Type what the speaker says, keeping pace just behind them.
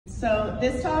So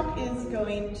this talk is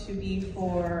going to be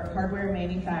for hardware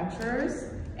manufacturers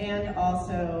and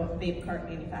also vape cart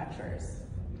manufacturers.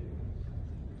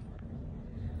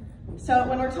 So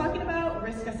when we're talking about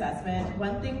risk assessment,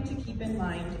 one thing to keep in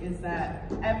mind is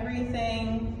that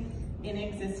everything in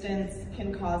existence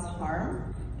can cause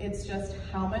harm. It's just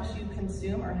how much you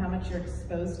consume or how much you're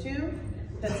exposed to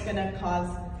that's going to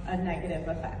cause a negative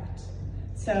effect.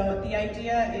 So the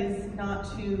idea is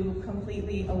not to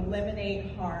completely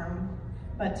eliminate harm,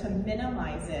 but to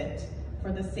minimize it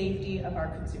for the safety of our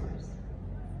consumers.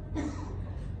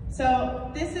 So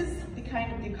this is the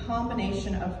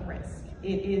combination of risk.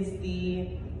 It is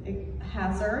the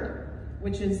hazard,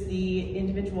 which is the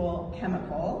individual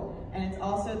chemical, and it's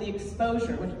also the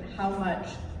exposure, which is how much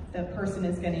the person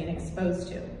is getting exposed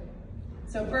to.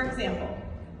 So for example,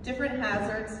 different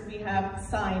hazards, we have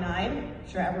cyanide. I'm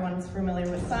sure everyone's familiar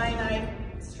with cyanide,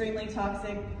 extremely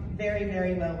toxic, very,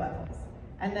 very low levels.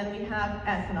 And then we have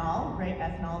ethanol, right?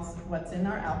 Ethanol is what's in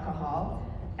our alcohol,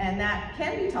 and that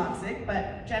can be toxic,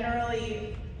 but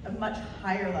generally a much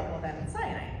higher level than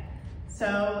cyanide.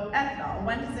 So ethanol,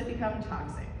 when does it become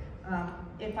toxic?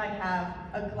 If I have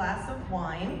a glass of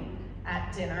wine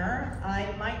at dinner,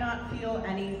 I might not feel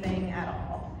anything at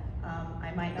all.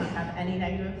 I might not have any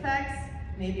negative effects.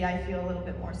 Maybe I feel a little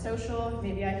bit more social.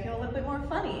 Maybe I feel a little bit more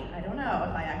funny. I don't know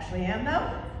if I actually am though.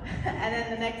 And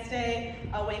then the next day,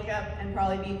 I'll wake up and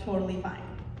probably be totally fine.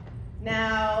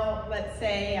 Now, let's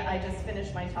say I just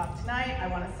finished my talk tonight. I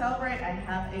want to celebrate. I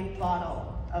have a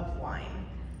bottle of wine.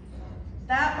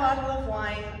 That bottle of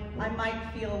wine, I might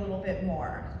feel a little bit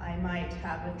more. I might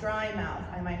have a dry mouth.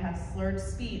 I might have slurred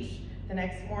speech. The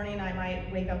next morning, I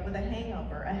might wake up with a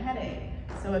hangover, a headache.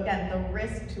 So again, the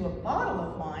risk to a bottle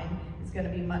of wine is going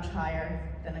to be much higher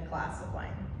than a glass of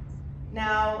wine.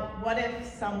 Now, what if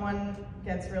someone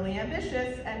gets really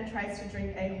ambitious and tries to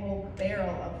drink a whole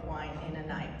barrel of wine in a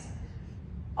night?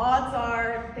 Odds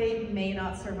are they may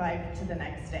not survive to the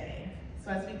next day.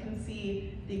 So as we can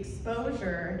see, the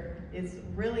exposure is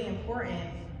really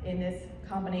important in this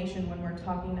combination when we're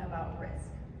talking about risk.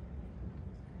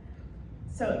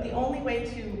 So the only way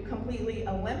to completely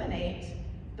eliminate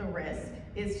the risk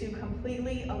is to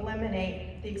completely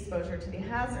eliminate the exposure to the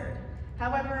hazard.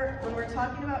 However, when we're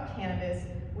talking about cannabis,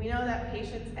 we know that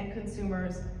patients and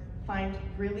consumers find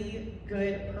really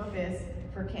good purpose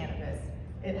for cannabis.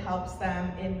 It helps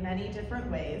them in many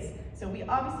different ways. So we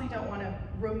obviously don't want to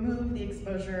remove the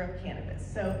exposure of cannabis.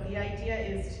 So the idea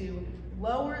is to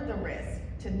lower the risk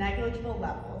to negligible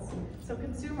levels so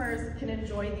consumers can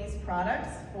enjoy these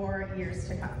products for years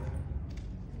to come.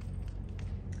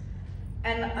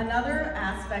 And another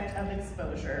aspect of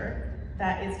exposure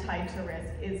that is tied to risk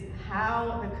is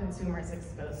how the consumer is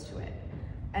exposed to it.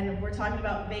 And we're talking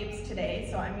about vapes today,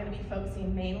 so I'm going to be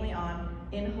focusing mainly on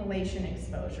inhalation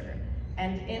exposure.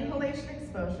 And inhalation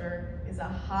exposure is a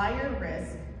higher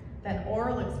risk than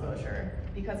oral exposure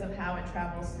because of how it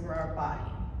travels through our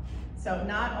body. So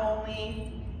not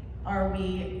only are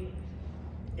we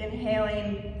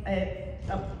inhaling a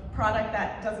product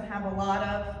that doesn't have a lot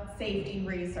of safety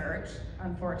research,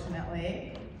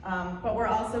 unfortunately, but we're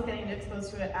also getting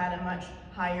exposed to it at a much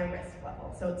higher risk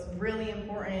level. So it's really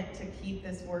important to keep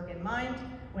this work in mind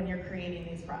when you're creating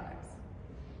these products.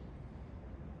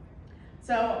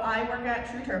 So I work at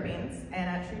True Terpenes, and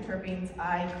at True Terpenes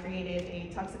I created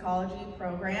a toxicology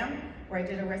program where I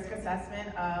did a risk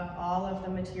assessment of all of the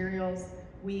materials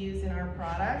we use in our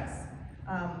products.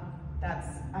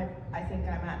 I think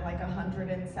I'm at like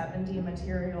 170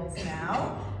 materials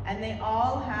now, and they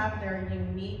all have their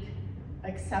unique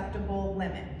acceptable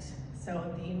limit.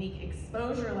 So the unique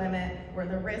exposure limit where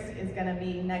the risk is going to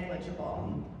be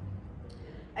negligible.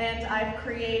 And I've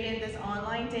created this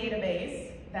online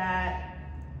database that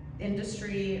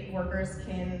industry workers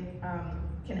can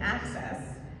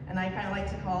access, and I kind of like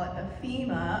to call it the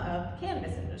FEMA of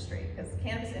cannabis industry, because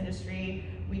cannabis industry,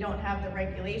 we don't have the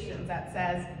regulations that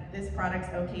says this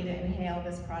product's okay to inhale,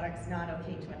 this product's not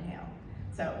okay to inhale.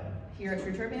 So here at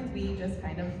True Terpenes, we just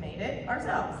kind of made it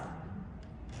ourselves.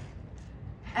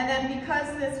 And then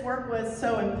because this work was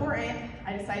so important,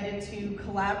 I decided to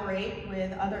collaborate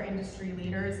with other industry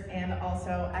leaders and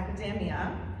also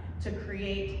academia to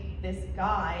create this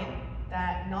guide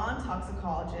that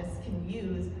non-toxicologists can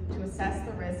use to assess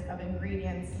the risk of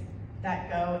ingredients that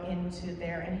go into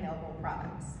their inhalable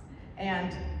products.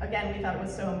 And again, we thought it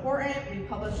was so important, we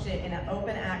published it in an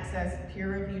open access,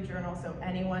 peer-reviewed journal so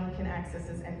anyone can access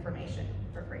this information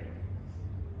for free.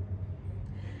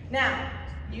 Now,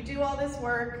 you do all this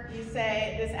work, you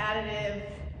say this additive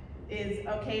is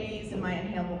okay to use in my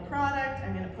inhalable product,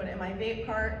 I'm going to put it in my vape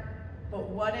cart, but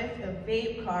what if the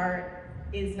vape cart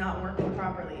is not working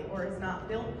properly or is not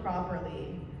built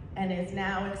properly and is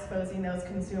now exposing those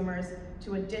consumers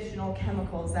to additional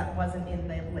chemicals that wasn't in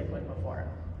the liquid before.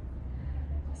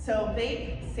 So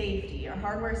vape safety, or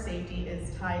hardware safety,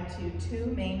 is tied to two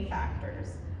main factors.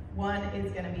 One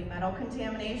is going to be metal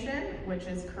contamination, which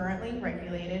is currently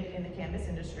regulated in the cannabis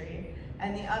industry,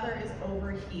 and the other is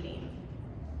overheating.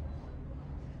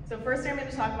 So first I'm going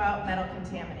to talk about metal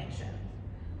contamination.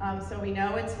 So we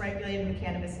know it's regulated in the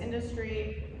cannabis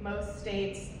industry. Most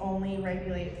states only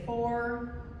regulate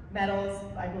 4 metals.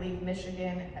 I believe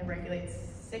Michigan regulates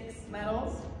 6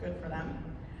 metals. Good for them.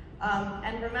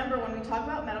 And remember, when we talk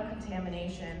about metal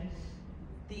contamination,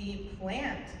 the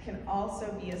plant can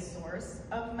also be a source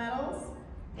of metals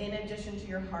in addition to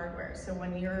your hardware. So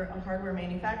when you're a hardware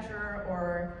manufacturer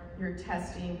or you're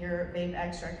testing your vape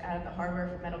extract out of the hardware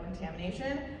for metal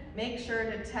contamination, make sure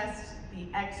to test the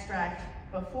extract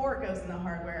before it goes in the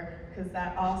hardware, because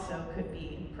that also could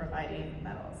be providing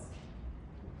metals.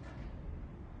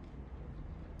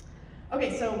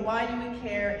 Okay, so why do we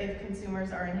care if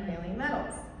consumers are inhaling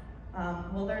metals?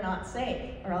 Well, they're not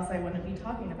safe, or else I wouldn't be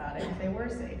talking about it if they were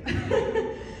safe.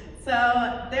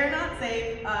 So they're not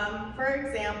safe. For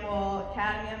example,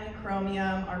 cadmium and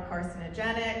chromium are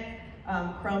carcinogenic.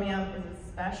 Chromium is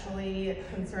especially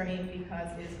concerning because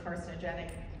it is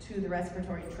carcinogenic to the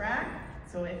respiratory tract.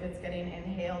 So if it's getting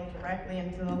inhaled directly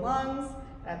into the lungs,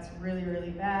 that's really, really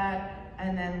bad.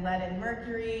 And then lead and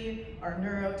mercury are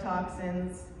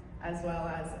neurotoxins, as well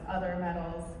as other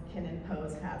metals can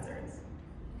impose hazards.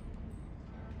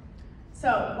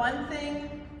 So one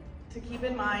thing to keep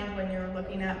in mind when you're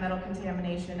looking at metal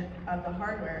contamination of the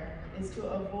hardware is to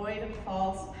avoid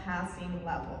false passing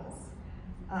levels.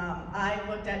 I've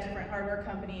looked at different hardware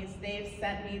companies. They've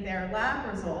sent me their lab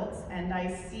results, and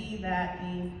I see that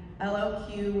the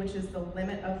LOQ, which is the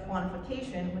limit of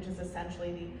quantification, which is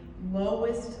essentially the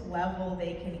lowest level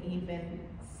they can even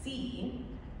see,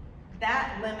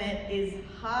 that limit is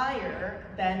higher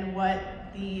than what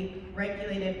the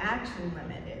regulated action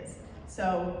limit is.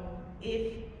 So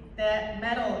if that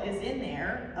metal is in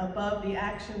there above the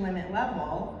action limit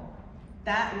level,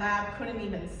 that lab couldn't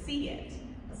even see it.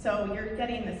 So you're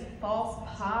getting this false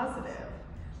positive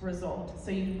result. So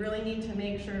you really need to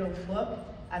make sure to look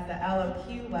at the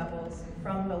LOQ levels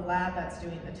from the lab that's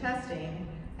doing the testing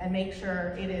and make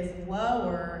sure it is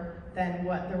lower than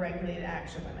what the regulated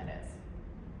action limit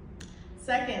is.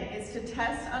 Second is to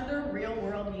test under real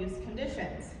world use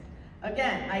conditions.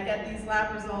 Again, I get these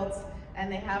lab results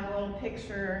and they have a little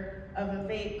picture of a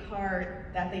vape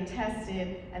cart that they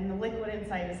tested and the liquid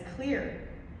inside is clear.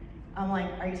 I'm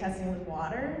like, are you testing with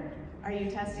water? Are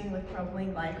you testing with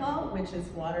propylene glycol, which is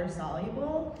water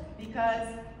soluble?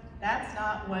 Because that's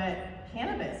not what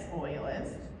cannabis oil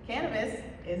is. Cannabis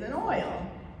is an oil,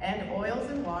 and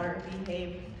oils and water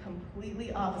behave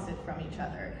completely opposite from each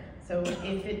other. So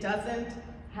if it doesn't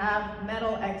have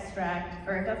metal extract,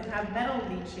 or it doesn't have metal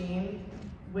leaching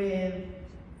with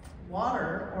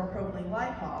water or propylene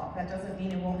glycol, that doesn't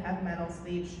mean it won't have metals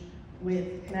leach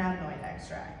with cannabinoid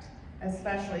extract,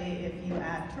 especially if you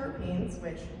add terpenes,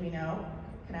 which we know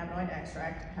cannabinoid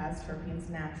extract has terpenes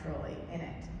naturally in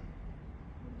it.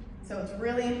 So it's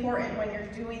really important when you're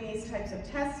doing these types of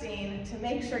testing to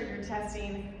make sure you're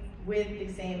testing with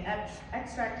the same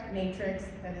extract matrix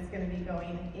that is going to be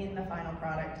going in the final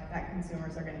product that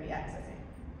consumers are going to be accessing.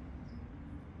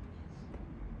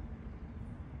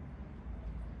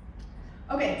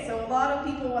 Okay, so a lot of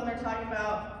people, when they're talking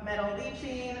about metal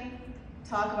leaching,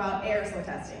 talk about aerosol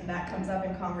testing. That comes up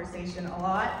in conversation a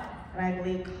lot, and I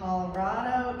believe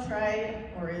Colorado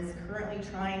tried or is currently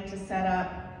trying to set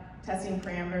up testing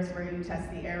parameters where you test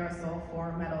the aerosol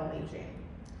for metal leaching.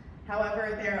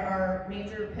 However, there are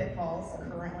major pitfalls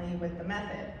currently with the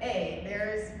method. A,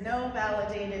 there's no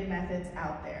validated methods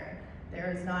out there.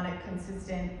 There is not a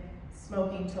consistent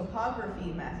smoking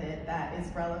topography method that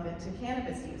is relevant to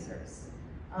cannabis users.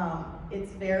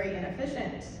 It's very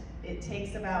inefficient. It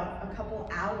takes about a couple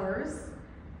hours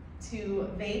to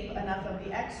vape enough of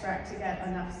the extract to get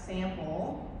enough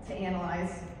sample to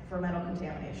analyze for metal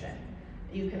contamination.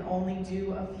 You can only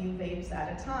do a few vapes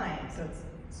at a time, so it's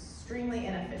extremely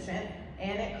inefficient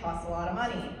and it costs a lot of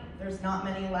money. There's not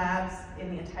many labs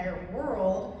in the entire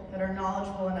world that are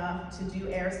knowledgeable enough to do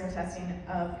aerosol testing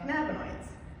of cannabinoids.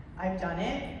 I've done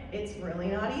it, it's really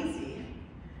not easy.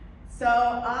 So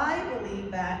I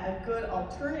believe that a good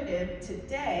alternative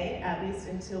today, at least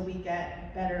until we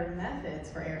get better methods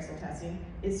for aerosol testing,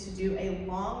 is to do a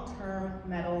long-term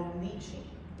metal leaching,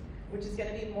 which is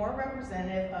going to be more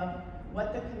representative of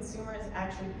what the consumer is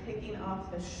actually picking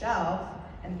off the shelf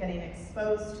and getting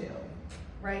exposed to.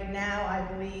 Right now, I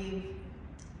believe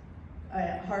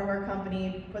a hardware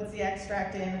company puts the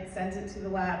extract in, sends it to the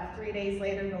lab. 3 days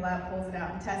later, the lab pulls it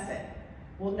out and tests it.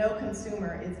 Well, no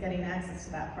consumer is getting access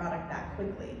to that product that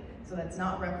quickly. So that's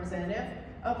not representative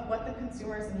of what the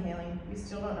consumer is inhaling. We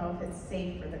still don't know if it's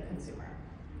safe for the consumer.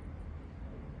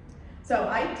 So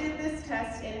I did this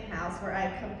test in-house where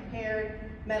I compared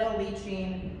metal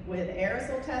leaching with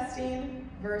aerosol testing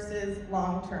versus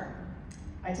long-term.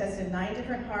 I tested 9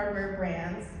 different hardware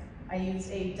brands. I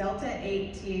used a Delta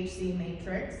 8 THC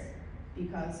matrix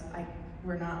because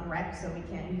we're not rec, so we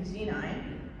can't use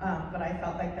D9, but I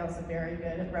felt like that was a very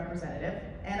good representative.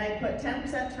 And I put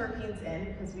 10% terpenes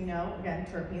in because we know, again,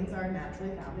 terpenes are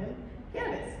naturally found in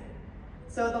cannabis.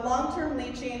 So the long-term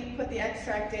leaching, put the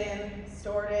extract in,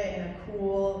 stored it in a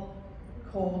cool,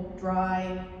 cold,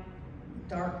 dry,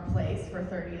 dark place for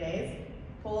 30 days,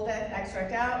 pulled the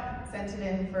extract out, sent it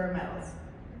in for metals.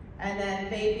 And then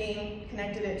vaping,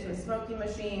 connected it to a smoking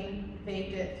machine,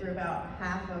 vaped it through about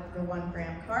half of the 1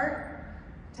 gram cart,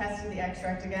 tested the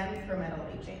extract again for metal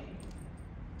leaching.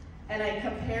 And I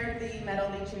compared the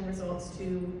metal leaching results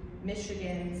to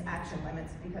Michigan's action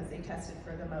limits because they tested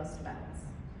for the most metals.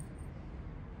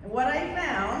 And what I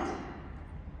found,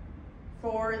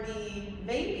 for the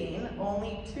vaping,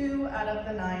 only 2 out of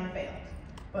the 9 failed.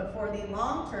 But for the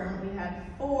long term, we had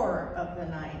 4 of the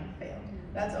 9 failed.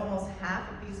 That's almost half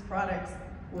of these products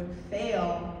would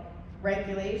fail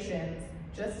regulations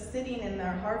just sitting in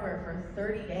their hardware for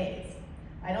 30 days.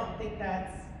 I don't think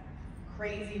that's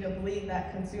crazy to believe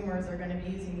that consumers are going to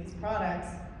be using these products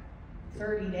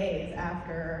 30 days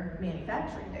after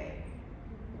manufacturing date.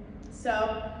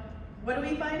 So what do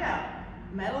we find out?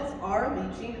 Metals are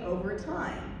leaching over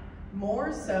time,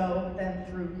 more so than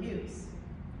through use.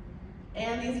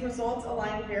 And these results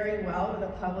align very well with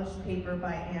a published paper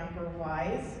by Amber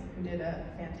Wise, who did a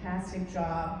fantastic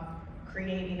job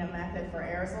creating a method for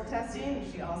aerosol testing.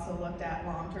 She also looked at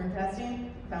long-term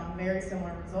testing, found very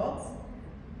similar results.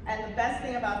 And the best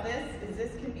thing about this is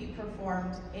this can be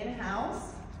performed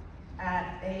in-house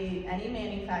at any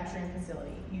manufacturing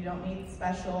facility. You don't need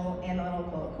special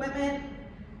analytical equipment.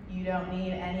 You don't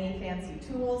need any fancy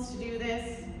tools to do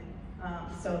this.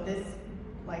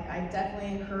 I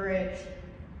definitely encourage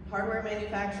hardware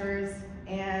manufacturers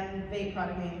and vape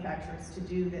product manufacturers to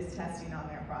do this testing on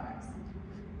their products.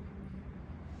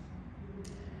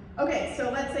 Okay, so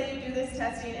let's say you do this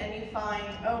testing and you find,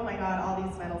 oh my God, all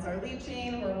these metals are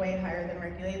leaching, we're way higher than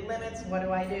regulated limits, what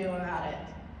do I do about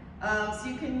it? So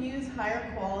you can use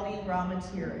higher quality raw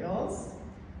materials.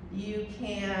 You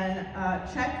can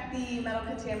check the metal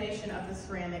contamination of the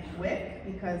ceramic wick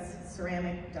because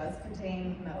ceramic does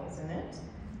contain metals in it.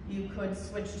 You could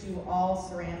switch to all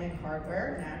ceramic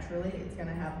hardware. Naturally, it's going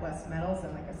to have less metals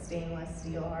than like a stainless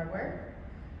steel hardware.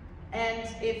 And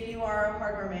if you are a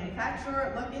hardware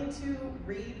manufacturer, look into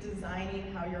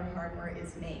redesigning how your hardware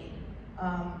is made.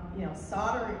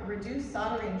 Reduce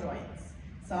soldering joints.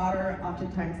 Solder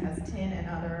oftentimes has tin and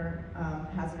other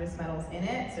hazardous metals in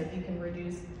it, so if you can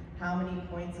reduce how many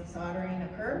points of soldering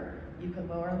occur, you could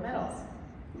lower the metals.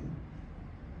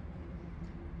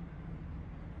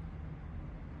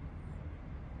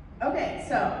 Okay,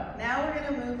 so now we're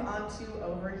going to move on to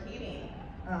overheating.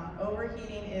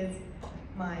 Overheating is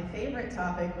my favorite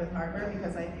topic with hardware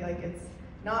because I feel like it's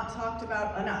not talked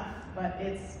about enough, but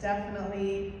it's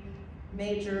definitely a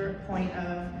major point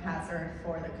of hazard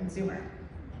for the consumer.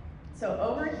 So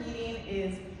overheating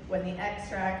is when the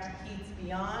extract heats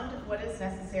beyond what is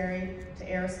necessary to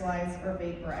aerosolize or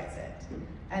vaporize it.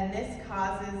 And this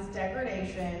causes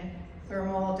degradation,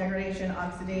 thermal degradation,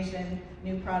 oxidation,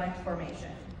 new product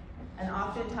formation. And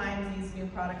oftentimes these new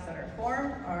products that are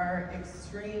formed are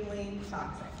extremely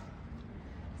toxic.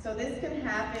 So this can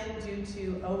happen due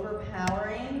to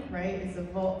overpowering, right? Is the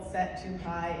volt set too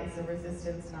high? Is the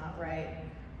resistance not right?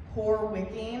 Poor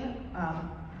wicking,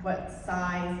 what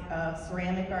size of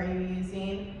ceramic are you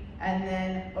using? And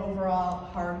then overall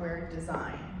hardware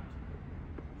design.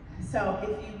 So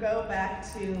if you go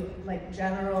back to like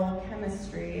general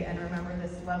chemistry and remember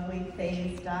this lovely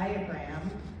phase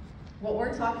diagram, what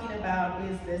we're talking about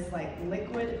is this like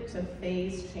liquid to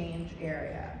phase change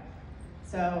area.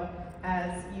 So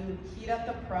as you heat up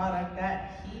the product,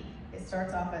 that heat, it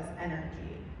starts off as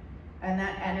energy. And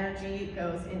that energy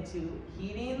goes into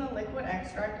heating the liquid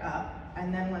extract up,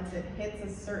 and then once it hits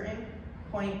a certain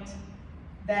point,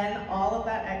 then all of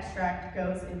that extract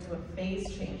goes into a phase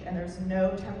change, and there's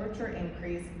no temperature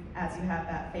increase as you have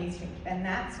that phase change. And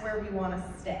that's where we want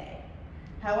to stay.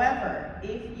 However,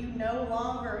 if you no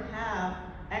longer have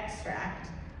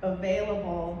extract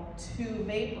available to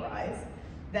vaporize,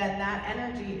 then that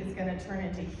energy is going to turn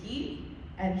into heat,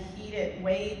 and heat it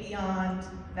way beyond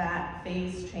that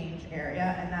phase change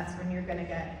area, and that's when you're going to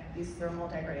get these thermal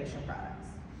degradation products.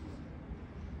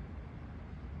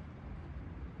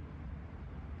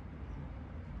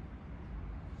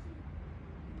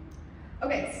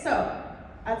 Okay, so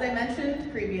as I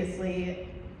mentioned previously,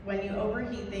 when you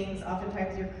overheat things,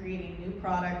 oftentimes you're creating new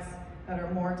products that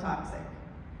are more toxic.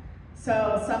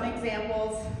 So some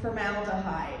examples,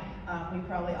 formaldehyde. We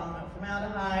probably all know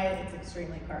formaldehyde. It's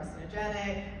extremely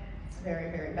carcinogenic. It's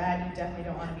very, very bad. You definitely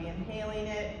don't want to be inhaling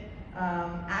it.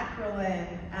 Acrolein.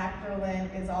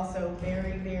 Acrolein is also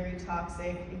very, very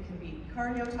toxic. It can be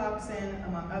cardiotoxin,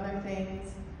 among other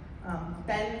things.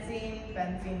 Benzene.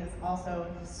 Benzene is also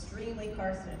extremely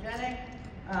carcinogenic.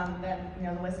 Then,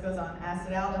 the list goes on.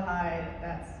 Acetaldehyde,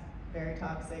 that's very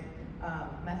toxic.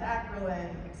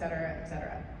 Methacrylin, et cetera, et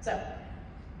cetera. So,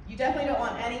 you definitely don't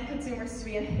want any consumers to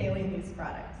be inhaling these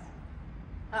products.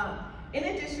 In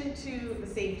addition to the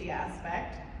safety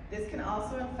aspect, this can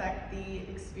also affect the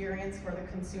experience for the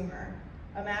consumer.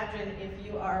 Imagine if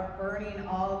you are burning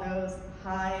all those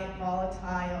high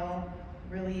volatile,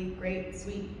 really great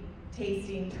sweet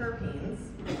tasting terpenes,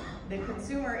 the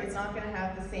consumer is not going to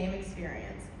have the same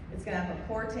experience. It's going to have a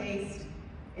poor taste.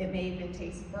 It may even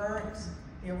taste burnt.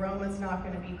 The aroma is not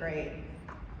going to be great.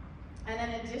 And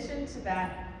in addition to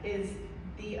that is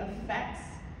the effects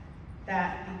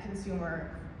that the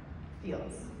consumer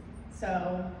feels.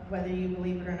 So whether you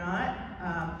believe it or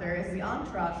not, there is the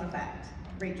entourage effect.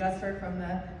 We just heard from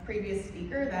the previous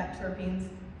speaker that terpenes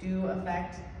do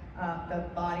affect the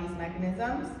body's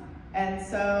mechanisms. And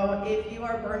so if you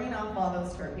are burning off all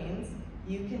those terpenes,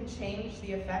 you can change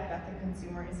the effect that the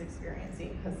consumer is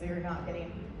experiencing because they're not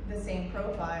getting the same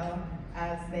profile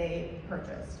as they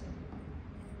purchased.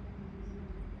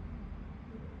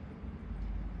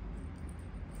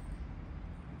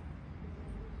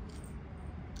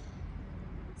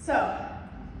 So,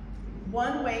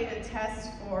 one way to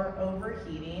test for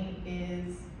overheating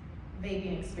is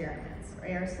vaping experiments or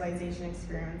aerosolization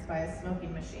experiments by a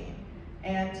smoking machine.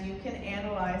 And you can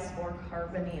analyze for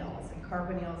carbonyls, and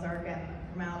carbonyls are again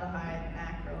formaldehyde,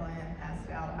 acrolein,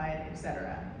 acetaldehyde,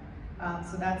 etc.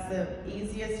 So that's the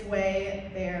easiest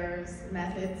way. There's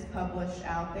methods published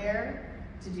out there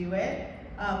to do it.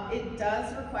 It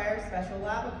does require special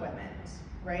lab equipment,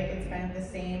 right? It's kind of the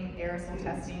same aerosol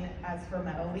testing as for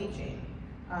metal leaching.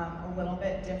 A little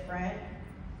bit different,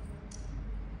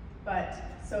 but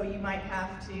so you might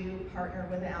have to partner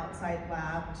with an outside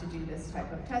lab to do this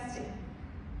type of testing.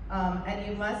 And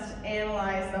you must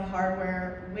analyze the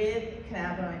hardware with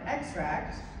cannabinoid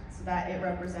extract so that it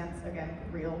represents, again,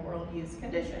 real world use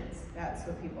conditions. That's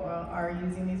what people are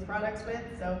using these products with,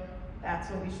 so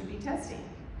that's what we should be testing.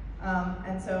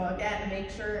 And so again, make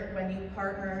sure when you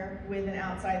partner with an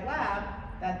outside lab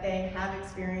that they have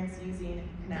experience using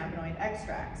cannabinoid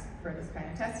extracts for this kind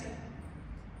of testing.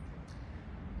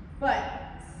 But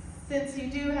since you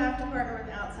do have to partner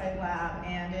with an outside lab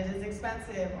and it is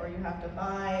expensive or you have to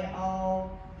buy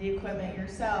all the equipment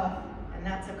yourself and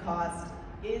that's a cost,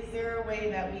 is there a way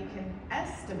that we can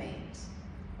estimate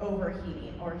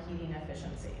overheating or heating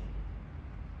efficiency?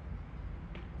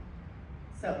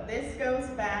 So this goes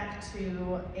back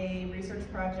to a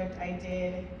research project I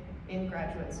did in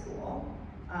graduate school.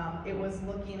 It was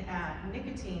looking at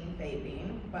nicotine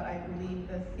vaping, but I believe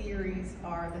the theories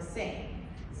are the same.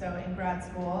 So in grad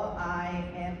school,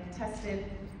 I tested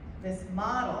this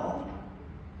model,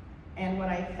 and what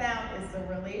I found is the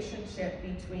relationship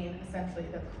between essentially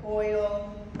the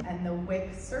coil and the wick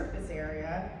surface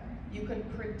area. You could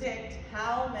predict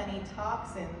how many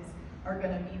toxins are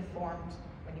going to be formed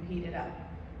when you heat it up.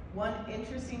 One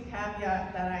interesting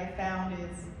caveat that I found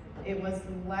is it was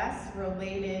less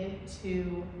related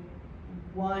to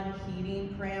one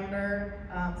heating parameter.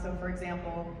 So for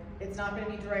example, it's not going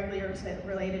to be directly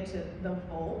related to the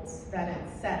volts that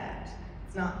it's set at.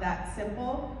 It's not that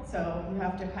simple, so you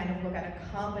have to kind of look at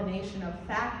a combination of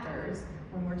factors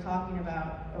when we're talking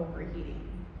about overheating.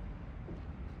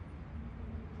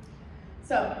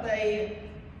 So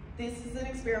this is an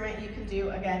experiment you can do,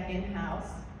 again, in-house.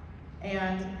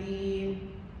 And the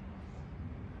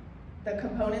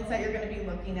components that you're going to be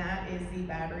looking at is the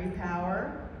battery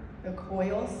power, the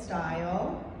coil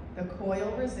style, the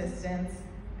coil resistance,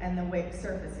 and the wick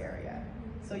surface area.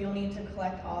 So you'll need to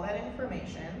collect all that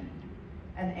information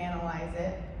and analyze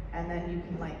it, and then you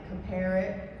can compare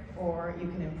it, or you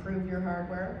can improve your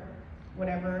hardware,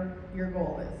 whatever your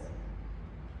goal is.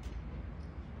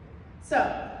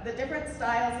 So, the different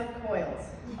styles of coils.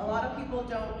 A lot of people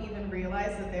don't even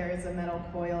realize that there is a metal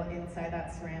coil inside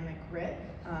that ceramic grit.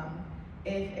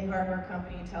 If a hardware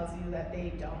company tells you that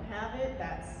they don't have it,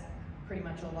 that's pretty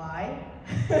much a lie.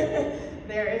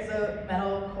 There is a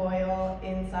metal coil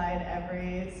inside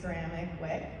every ceramic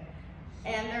wick,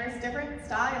 and there's different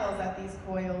styles that these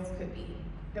coils could be.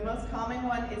 The most common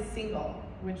one is single,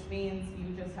 which means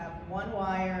you just have one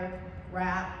wire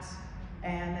wrapped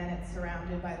and then it's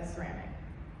surrounded by the ceramic.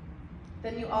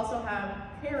 Then you also have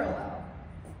parallel,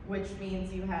 which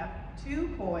means you have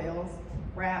two coils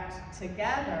wrapped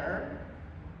together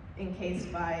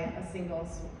encased by a single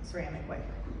ceramic wick.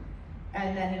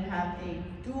 And then you have a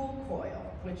dual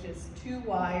coil, which is two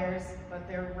wires, but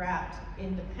they're wrapped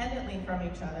independently from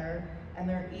each other, and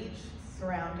they're each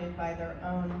surrounded by their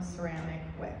own ceramic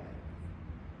wick.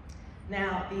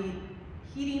 Now, the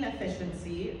heating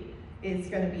efficiency is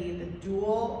going to be the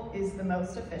dual is the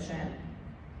most efficient,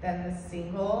 then the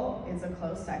single is a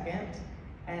close second,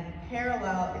 and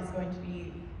parallel is going to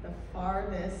be the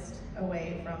farthest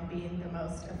away from being the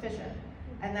most efficient.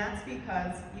 And that's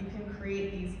because you can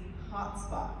create these hot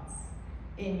spots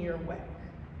in your wick.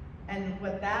 And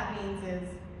what that means is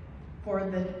for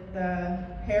the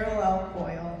parallel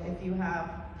coil, if you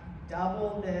have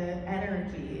double the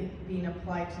energy being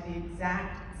applied to the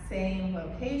exact same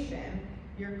location,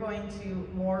 you're going to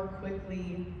more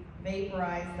quickly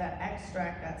vaporize that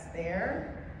extract that's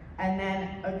there. And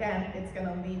then again, it's going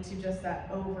to lead to just that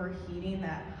overheating,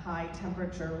 that high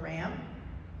temperature ramp.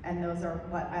 And those are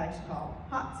what I like to call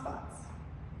hot spots.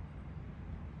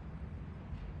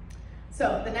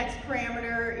 So the next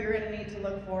parameter you're going to need to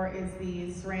look for is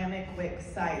the ceramic wick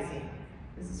sizing.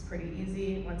 This is pretty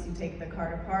easy. Once you take the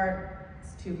card apart,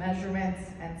 it's 2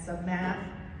 measurements and some math.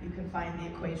 You can find the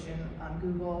equation on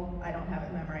Google. I don't have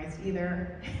it memorized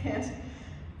either.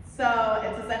 So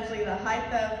it's essentially the height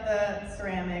of the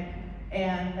ceramic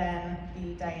and then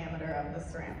the diameter of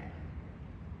the ceramic.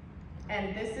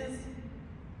 And this is,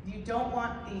 you don't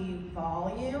want the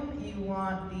volume, you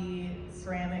want the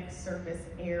ceramic surface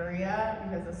area,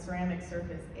 because the ceramic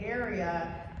surface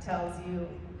area tells you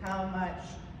how much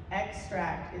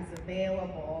extract is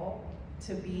available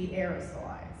to be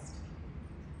aerosolized,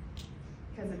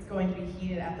 because it's going to be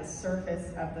heated at the surface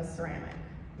of the ceramic.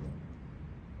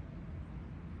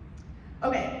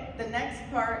 Okay, the next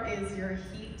part is your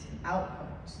heat output.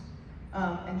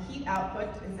 And heat output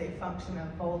is a function of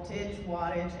voltage,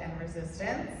 wattage, and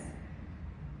resistance.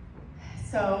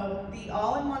 So the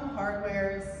all-in-one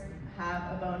hardwares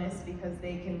have a bonus because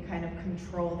they can kind of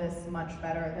control this much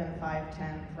better than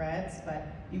 510 threads, but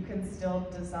you can still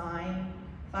design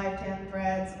 510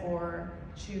 threads or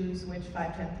choose which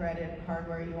 510 threaded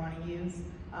hardware you want to use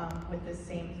with the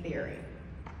same theory.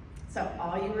 So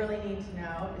all you really need to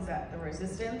know is that the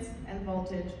resistance and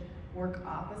voltage work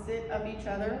opposite of each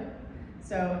other.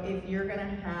 So if you're going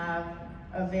to have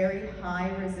a very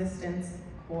high resistance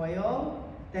coil,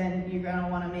 then you're going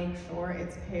to want to make sure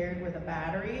it's paired with a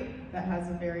battery that has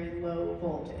a very low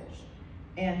voltage.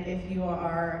 And if you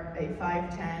are a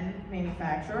 510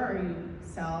 manufacturer or you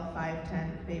sell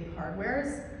 510 vape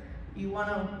hardwares, you want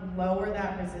to lower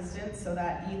that resistance so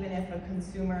that even if a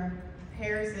consumer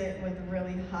pairs it with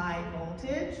really high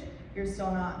voltage, you're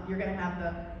going to have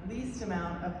the least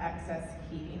amount of excess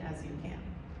heating as you can.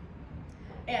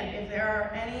 And if there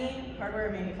are any hardware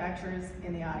manufacturers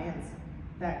in the audience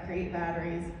that create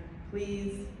batteries,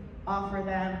 please offer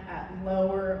them at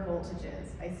lower voltages.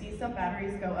 I see some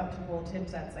batteries go up to voltage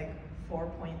that's like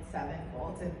 4.7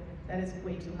 volts, and that is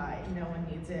way too high. No one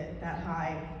needs it that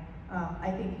high.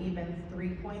 I think even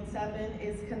 3.7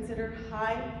 is considered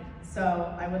high.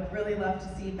 So I would really love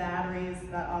to see batteries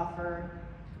that offer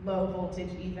low voltage,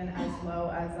 even as low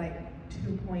as like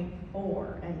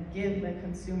 2.4, and give the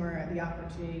consumer the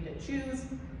opportunity to choose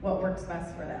what works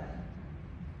best for them.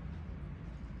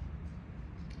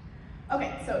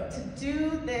 Okay, so to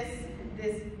do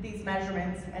these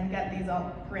measurements and get these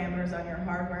all parameters on your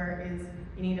hardware is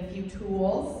you need a few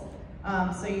tools.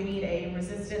 So you need a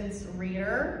resistance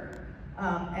reader,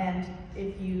 and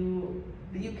if you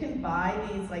can buy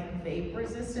these like vape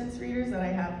resistance readers that I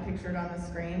have pictured on the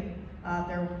screen.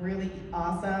 They're really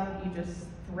awesome. You just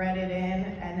thread it in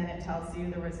and then it tells you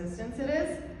the resistance it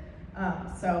is.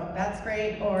 So that's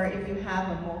great. Or if you have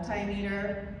a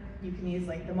multimeter, you can use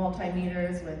like the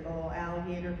multimeters with the little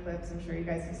alligator clips. I'm sure you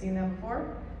guys have seen them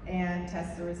before, and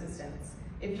test the resistance.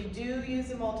 If you do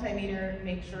use a multimeter,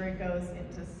 make sure it goes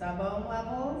into sub-ohm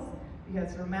levels,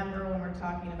 because remember when we're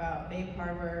talking about vape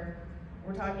hardware,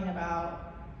 we're talking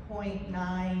about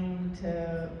 0.9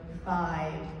 to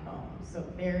 5 ohms, so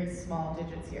very small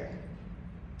digits here.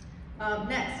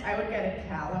 Next, I would get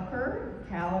a caliper.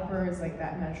 Caliper is like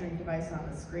that measuring device on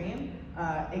the screen.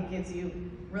 It gives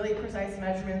you really precise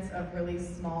measurements of really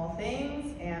small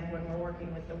things, and when we're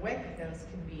working with the wick, those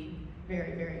can be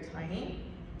very, very tiny.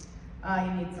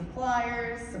 You need some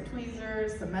pliers, some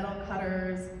tweezers, some metal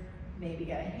cutters, maybe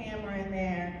get a hammer in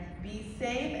there. Be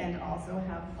safe and also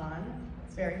have fun.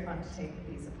 It's very fun to take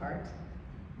these apart.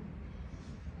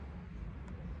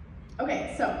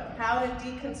 Okay, so how to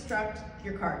deconstruct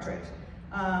your cartridge.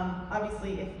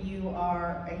 Obviously, if you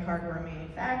are a hardware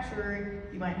manufacturer,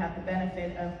 you might have the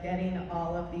benefit of getting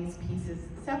all of these pieces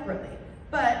separately.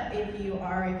 But if you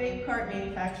are a vape cart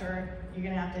manufacturer, you're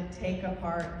gonna have to take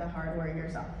apart the hardware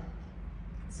yourself.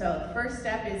 So the first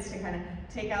step is to kind of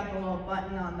take out the little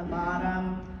button on the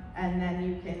bottom, and then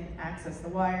you can access the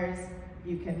wires,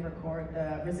 you can record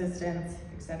the resistance,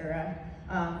 etc.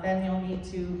 Then you'll need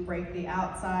to break the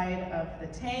outside of the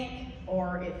tank,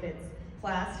 or if it's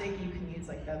plastic, you can use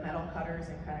like the metal cutters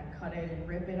and kind of cut it and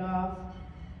rip it off.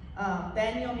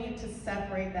 Then you'll need to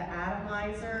separate the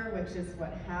atomizer, which is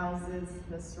what houses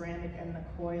the ceramic and the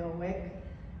coil wick.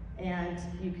 And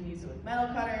you can use it with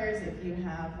metal cutters. If you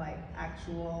have like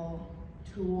actual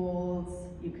tools,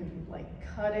 you can like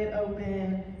cut it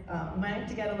open. You might have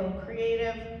to get a little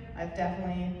creative. I've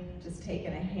definitely just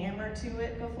taken a hammer to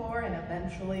it before, and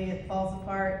eventually it falls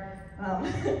apart.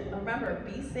 Remember,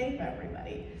 be safe,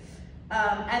 everybody.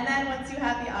 And then once you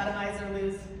have the atomizer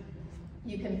loose,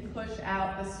 you can push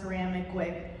out the ceramic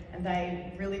wick. And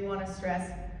I really want to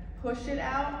stress, push it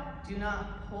out. Do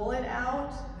not pull it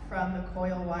out from the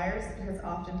coil wires, because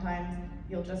oftentimes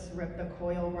you'll just rip the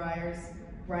coil wires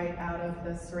right out of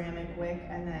the ceramic wick,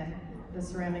 and then the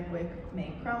ceramic wick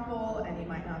may crumple and you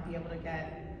might not be able to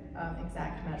get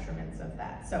exact measurements of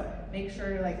that. So make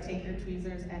sure to like take your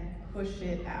tweezers and push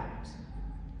it out.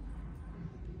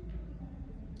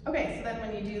 Okay, so then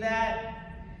when you do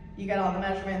that, you get all the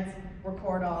measurements,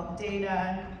 record all the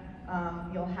data.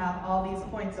 You'll have all these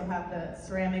points. You'll have the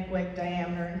ceramic wick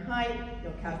diameter and height.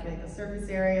 You'll calculate the surface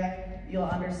area. You'll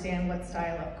understand what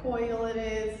style of coil it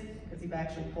is, because you've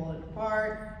actually pulled it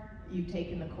apart. You've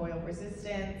taken the coil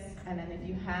resistance, and then if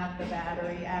you have the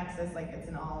battery access, like it's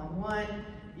an all-in-one,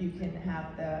 you can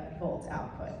have the volt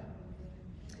output.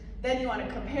 Then you want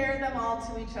to compare them all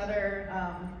to each other.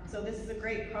 So this is a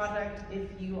great product if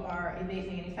you are a vape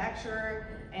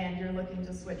manufacturer and you're looking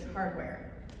to switch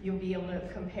hardware. You'll be able to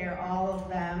compare all of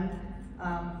them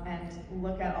and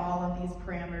look at all of these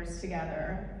parameters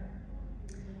together.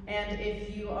 And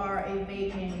if you are a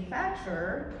vape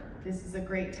manufacturer, this is a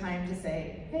great time to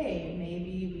say, hey,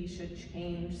 maybe we should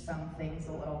change some things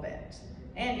a little bit.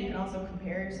 And you can also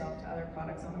compare yourself to other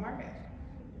products on the market.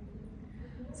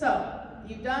 So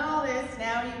you've done all this,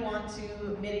 now you want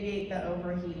to mitigate the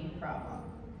overheating problem.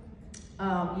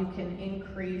 You can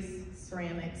increase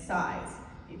ceramic size.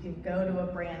 You can go to a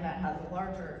brand that has a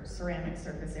larger ceramic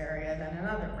surface area than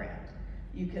another brand.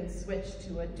 You can switch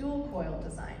to a dual coil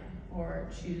design, or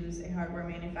choose a hardware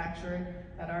manufacturer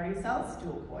that already sells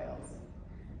dual coils.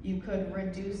 You could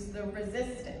reduce the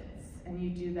resistance, and you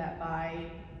do that by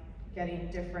getting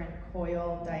different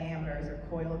coil diameters or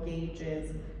coil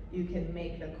gauges. You can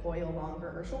make the coil longer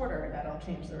or shorter, that'll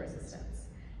change the resistance.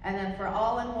 And then for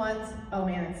all-in-ones, oh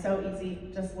man, it's so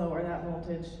easy, just lower that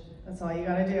voltage. That's all you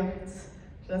gotta do,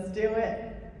 just do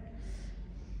it.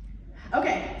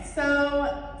 Okay,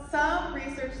 so some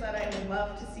research that I would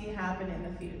love to see happen in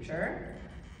the future.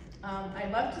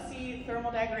 I'd love to see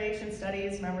thermal degradation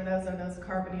studies. Remember, those are those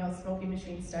carbonyl smoking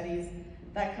machine studies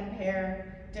that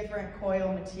compare different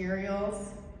coil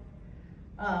materials.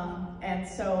 And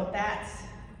so that's,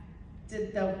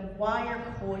 the wire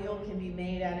coil can be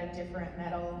made out of different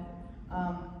metal.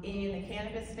 In the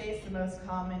cannabis space, the most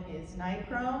common is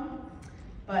nichrome,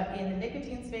 but in the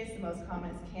nicotine space, the most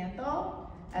common is canthal,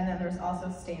 and then there's also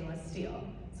stainless steel.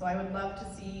 So I would love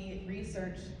to see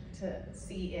research to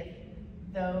see if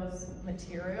those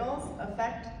materials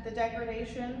affect the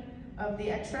degradation of the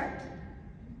extract.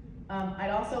 I'd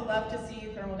also love to see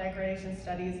thermal degradation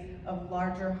studies of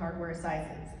larger hardware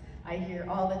sizes. I hear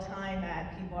all the time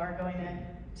that people are going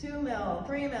to 2 mil,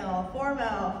 3 mil, 4 mil,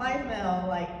 5 mil,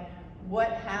 like what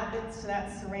happens to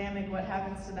that ceramic, what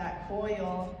happens to that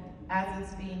coil as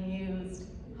it's being used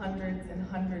hundreds and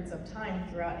hundreds of times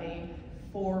throughout a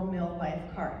 4 mil life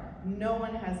cart. No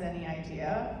one has any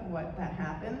idea what that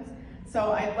happens.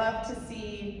 So I'd love to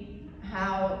see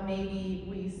how maybe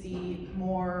we see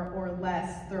more or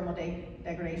less thermal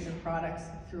degradation products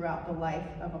throughout the life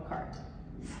of a cart.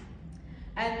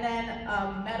 And then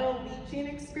metal leaching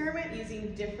experiment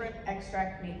using different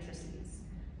extract matrices.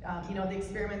 You know, the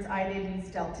experiments I did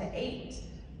used Delta 8,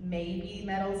 maybe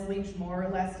metals leach more or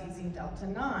less using Delta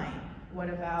 9? What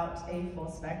about a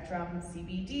full spectrum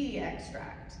CBD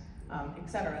extract,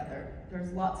 etc.?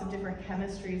 There's lots of different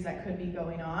chemistries that could be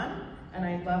going on, and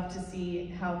I'd love to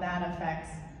see how that affects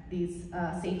these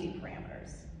safety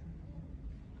parameters.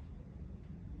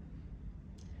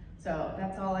 So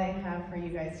that's all I have for you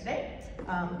guys today.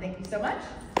 Thank you so much.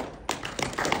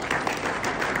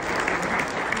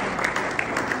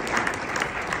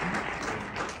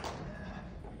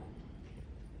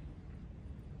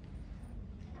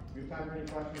 We have time for any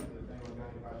questions. Does anyone got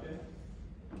any questions?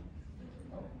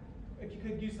 If you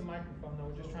could use the microphone, though,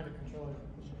 we're just trying to control it.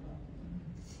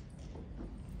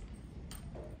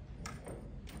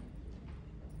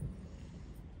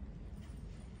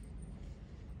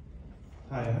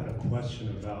 Hi, I had a question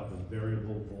about the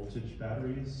variable voltage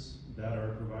batteries that are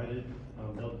provided.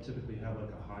 They'll typically have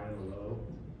like a high and a low.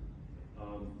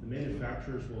 The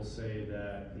manufacturers will say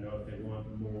that, you know, if they want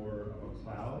more of a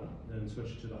cloud, then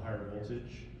switch to the higher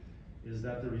voltage. Is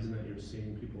that the reason that you're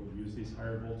seeing people use these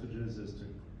higher voltages, is to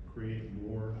create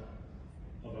more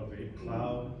of a vape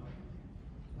cloud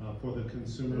for the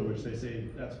consumer, which they say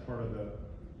that's part of the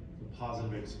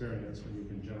positive experience when you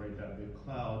can generate that vape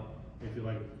cloud if you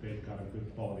like they've got a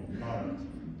good quality product.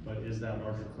 But is that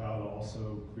larger cloud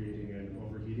also creating an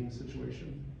overheating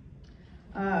situation?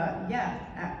 Yeah,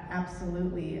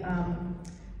 absolutely.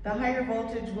 The higher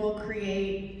voltage will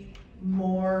create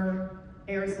more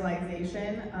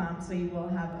aerosolization, so you will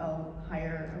have a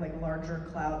higher, like larger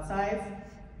cloud size.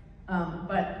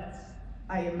 But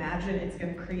I imagine it's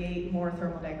going to create more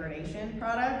thermal degradation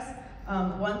products.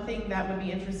 One thing that would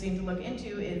be interesting to look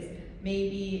into is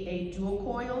maybe a dual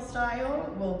coil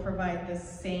style will provide the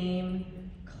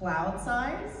same cloud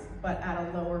size, but at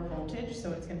a lower voltage,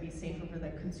 so it's going to be safer for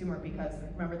the consumer, because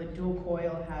remember, the dual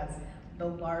coil has the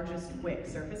largest wick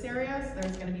surface areas.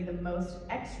 There's going to be the most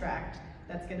extract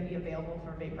that's going to be available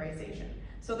for vaporization.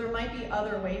 So there might be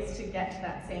other ways to get to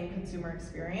that same consumer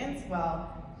experience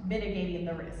while mitigating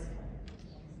the risk.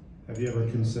 Have you ever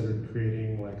considered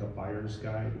creating like a buyer's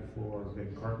guide for the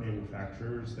cart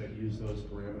manufacturers that use those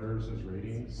parameters as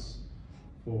ratings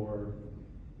for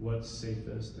what's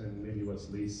safest and maybe what's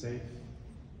least safe?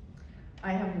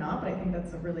 I have not, but I think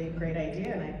that's a really great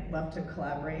idea, and I'd love to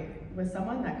collaborate with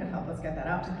someone that could help us get that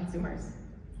out to consumers.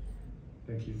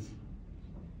 Thank you.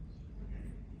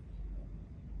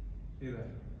 Hey there.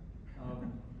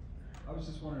 I was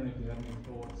just wondering if you had any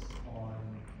thoughts on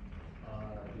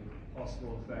the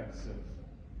possible effects of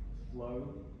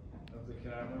flow of the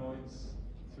cannabinoids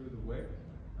through the wick,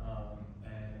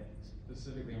 and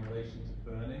specifically in relation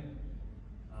to burning.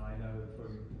 I know that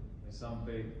for some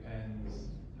vape pens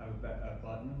have a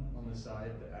button on the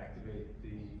side that activate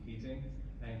the heating,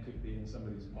 and could be in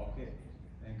somebody's pocket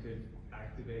and could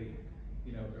activate,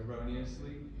 you know,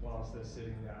 erroneously whilst they're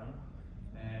sitting down,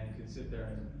 and could sit there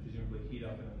and presumably heat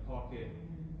up in the pocket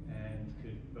and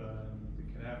could burn the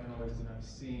cannabinoids. And I've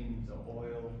seen the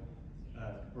oil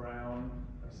brown,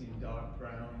 I've seen dark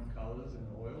brown colors in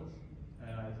the oils,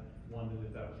 and I wondered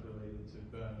if that was related to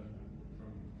burning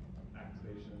from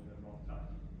activation at the wrong time.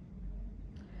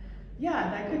 Yeah,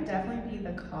 that could definitely be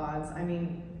the cause. I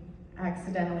mean,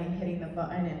 accidentally hitting the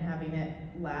button and having it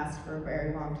last for a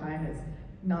very long time is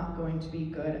not going to be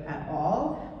good at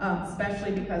all,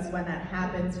 especially because when that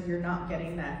happens, you're not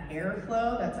getting that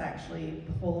airflow that's actually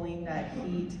pulling that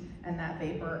heat and that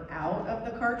vapor out of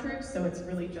the cartridge. So it's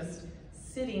really just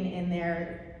sitting in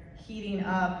there, heating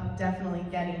up, definitely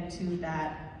getting to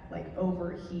that like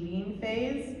overheating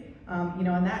phase, you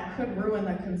know, and that could ruin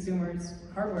the consumer's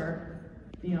hardware,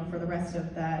 you know, for the rest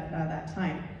of that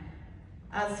time.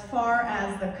 As far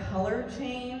as the color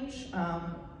change,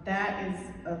 that is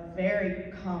a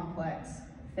very complex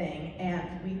thing,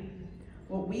 and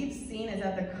what we've seen is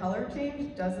that the color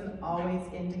change doesn't always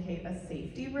indicate a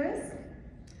safety risk.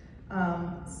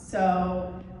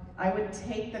 So I would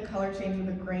take the color change with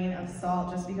a grain of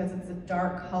salt. Just because it's a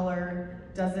dark color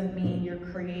doesn't mean you're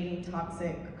creating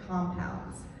toxic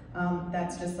compounds.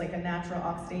 That's just like a natural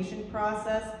oxidation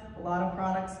process. A lot of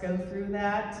products go through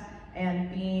that.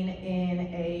 And being in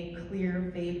a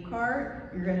clear vape cart,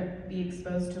 you're going to be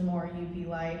exposed to more UV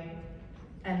light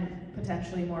and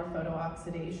potentially more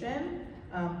photo-oxidation.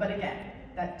 But again,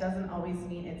 that doesn't always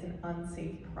mean it's an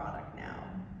unsafe product now.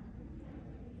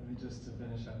 And just to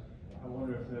finish up, I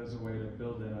wonder if there's a way to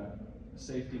build in a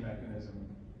safety mechanism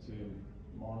to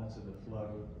monitor the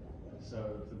flow.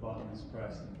 So if the button is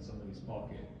pressed in somebody's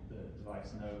pocket, the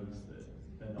device knows that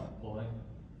they're not pulling,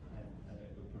 and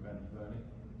it would prevent burning.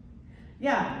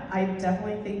 Yeah, I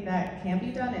definitely think that can be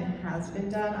done and has been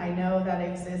done. I know that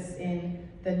exists in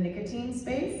the nicotine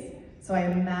space. So I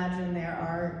imagine there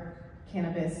are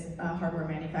cannabis hardware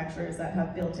manufacturers that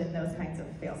have built in those kinds of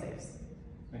fail-safes.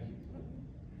 Thank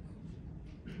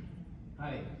you.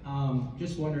 Hi,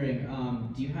 just wondering,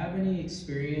 do you have any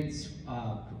experience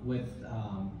with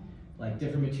like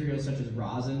different materials such as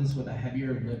rosins with a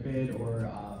heavier lipid or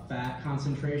fat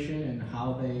concentration, and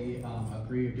how they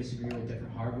agree or disagree with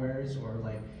different hardwares, or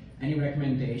like any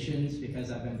recommendations?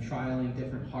 Because I've been trialing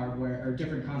different hardware or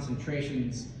different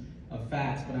concentrations of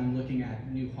fats, but I'm looking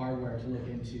at new hardware to look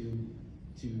into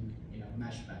to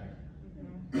mesh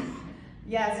better.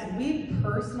 Yes, we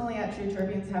personally at True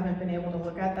Terpenes haven't been able to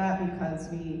look at that because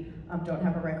we don't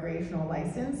have a recreational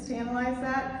license to analyze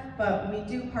that, but we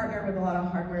do partner with a lot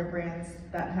of hardware brands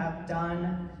that have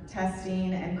done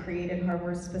testing and created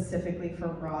hardware specifically for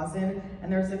rosin,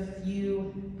 and there's a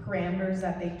few parameters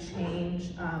that they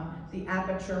change. The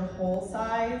aperture hole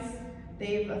size,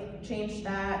 they've changed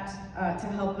that to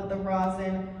help with the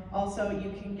rosin. Also,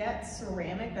 you can get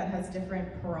ceramic that has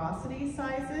different porosity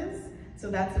sizes. So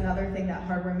that's another thing that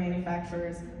hardware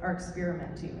manufacturers are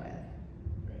experimenting with.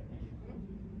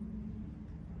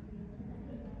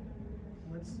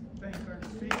 Let's thank our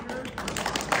speaker.